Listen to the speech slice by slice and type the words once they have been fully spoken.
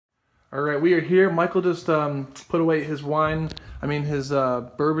All right, we are here. Michael just put away his wine, his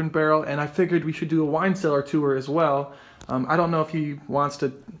bourbon barrel, and I figured we should do a wine cellar tour as well. I don't know if he wants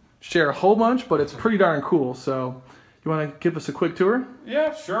to share a whole bunch, but it's pretty darn cool. So, you want to give us a quick tour?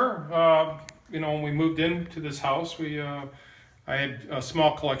 Yeah, sure. When we moved into this house, I had a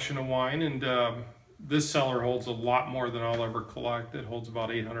small collection of wine, and this cellar holds a lot more than I'll ever collect. It holds about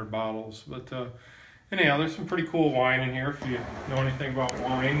 800 bottles, but anyhow, there's some pretty cool wine in here if you know anything about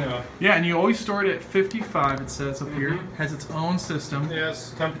wine. Yeah, and you always store it at 55, it says up here. Has its own system.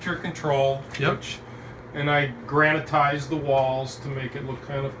 Yes, temperature control. Yep. And I granitized the walls to make it look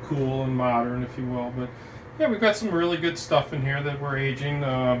kind of cool and modern, if you will. But yeah, we've got some really good stuff in here that we're aging.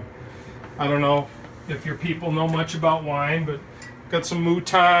 I don't know if your people know much about wine, but got some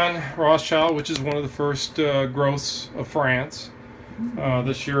Mouton Rothschild, which is one of the first growths of France.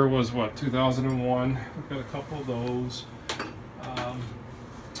 This year was what, 2001. We've got a couple of those.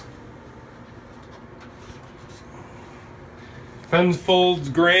 Penfolds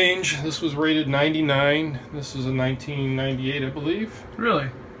Grange. This was rated 99. This is a 1998, I believe. Really?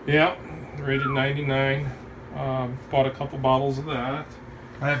 Yeah, rated 99. Bought a couple bottles of that.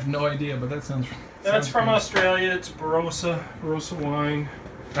 I have no idea, but that sounds. That's from Australia. It's Barossa wine.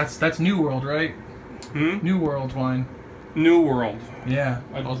 That's New World, right? New World wine. New World. Yeah.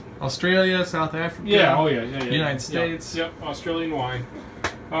 Australia, South Africa. Yeah. Oh yeah. United States. Yep. Australian wine.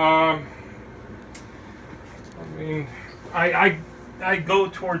 I go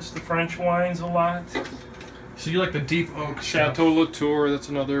towards the French wines a lot. So you like the deep oak Chateau Latour. That's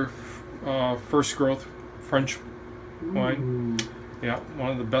another first growth French wine. Yeah, one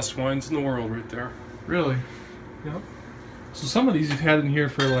of the best wines in the world right there. Really? Yep. So some of these you've had in here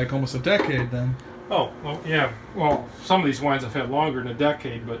for like almost a decade then. Oh, well, yeah. Well, some of these wines I've had longer than a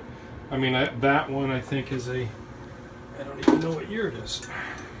decade, but that one I think is I don't even know what year it is.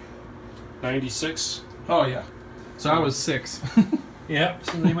 96. Oh yeah. So I was 6. Yeah.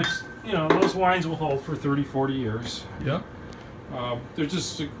 So they would, those wines will hold for 30, 40 years. Yep. They're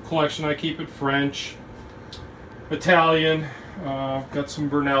just a collection. I keep it French, Italian. Got some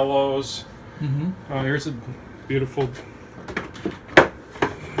Brunellos. Here's a beautiful.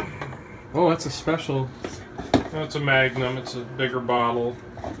 Oh, that's a special. That's a Magnum. It's a bigger bottle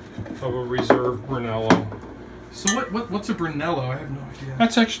of a reserve Brunello. So what's a Brunello? I have no idea.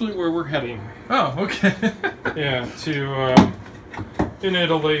 That's actually where we're heading. Oh, okay. Yeah, to in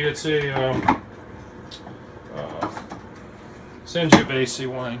Italy. It's a Sangiovese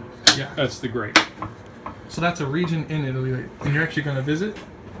wine. Yeah, that's the grape. So that's a region in Italy, and you're actually going to visit?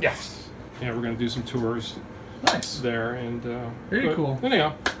 Yes. Yeah, we're going to do some tours. Nice. There and very cool.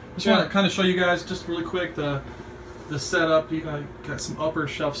 Anyhow, just want to kind of show you guys just really quick the setup. You got some upper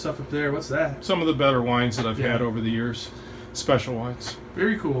shelf stuff up there. What's that? Some of the better wines that I've had over the years. Special wines.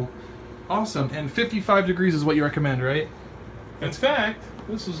 Very cool. Awesome. And 55 degrees is what you recommend, right? In fact,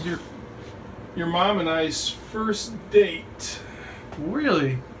 this is your mom and I's first date.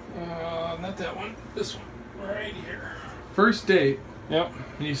 Really? Not that one. This one. Right here. First date. Yep.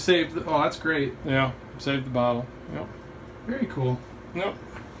 And you saved the... Oh, that's great. Yeah. Saved the bottle. Yep. Very cool. Yep.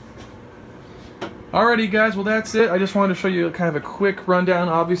 Alrighty, guys. Well, that's it. I just wanted to show you kind of a quick rundown.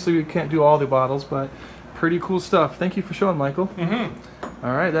 Obviously, we can't do all the bottles, but pretty cool stuff. Thank you for showing, Michael.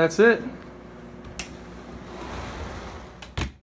 All right, that's it.